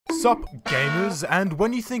Sup gamers, and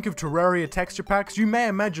when you think of Terraria texture packs, you may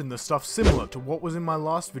imagine the stuff similar to what was in my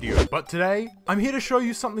last video, but today, I'm here to show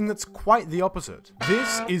you something that's quite the opposite.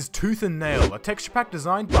 This is Tooth and Nail, a texture pack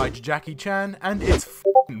designed by Jajackie Chan, and it's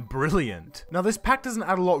f***ing brilliant. Now this pack doesn't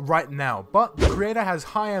add a lot right now, but the creator has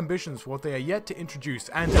high ambitions for what they are yet to introduce,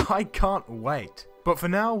 and I can't wait. But for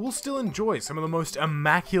now, we'll still enjoy some of the most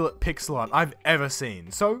immaculate pixel art I've ever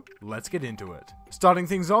seen, so let's get into it. Starting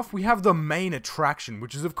things off, we have the main attraction,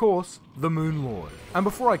 which is of course, the Moon Lord. And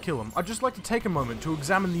before I kill him, I'd just like to take a moment to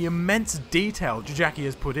examine the immense detail Jajackie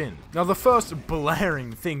has put in. Now the first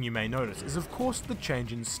blaring thing you may notice is of course the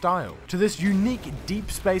change in style, to this unique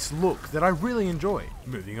deep space look that I really enjoy.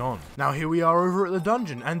 Moving on. Now here we are over at the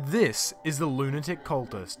dungeon, and this is the Lunatic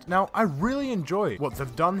Cultist. Now I really enjoy what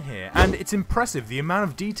they've done here, and it's impressive the amount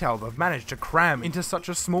of detail they've managed to cram into such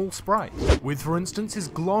a small sprite, with for instance his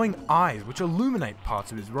glowing eyes which illuminate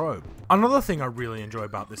parts of his robe. Another thing I really enjoy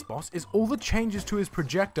about this boss is all the changes to his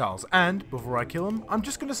projectiles, and before I kill him, I'm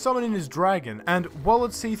just going to summon in his dragon, and while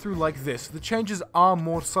it's see-through like this, the changes are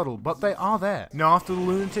more subtle, but they are there. Now after the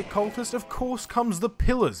Lunatic Cultist, of course comes the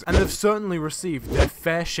pillars, and they've certainly received their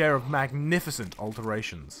fair share of magnificent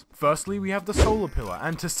alterations. Firstly, we have the solar pillar,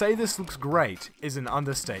 and to say this looks great is an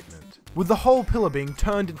understatement, with the whole pillar being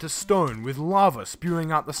turned into stone with lava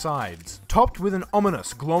spewing out the sides, topped with an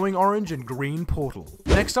ominous glowing orange and green portal.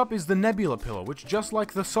 Next up is the nebula pillar, which just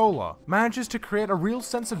like the solar, manages to create a real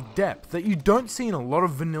sense of depth that you don't see in a lot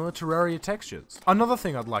of vanilla Terraria textures. Another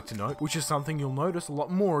thing I'd like to note, which is something you'll notice a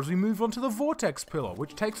lot more as we move on to the vortex pillar,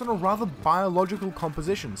 which takes on a rather biological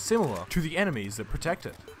composition similar to the enemies that protect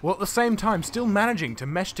it, while at the same time still managing to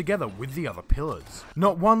mesh together with the other pillars.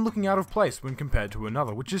 Not one looking out of place when compared to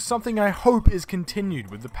another, which is something I hope is continued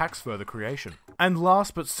with the pack's further creation. And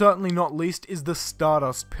last but certainly not least is the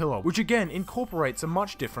Stardust pillar, which again incorporates a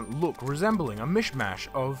much different look, resembling a mishmash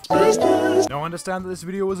of... Now I understand that this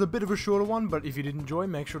video was a bit of a shorter one, but if you did enjoy,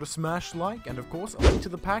 make sure to smash like, and of course a link to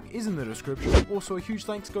the pack is in the description. Also a huge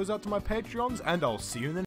thanks goes out to my Patreons, and I'll see you in the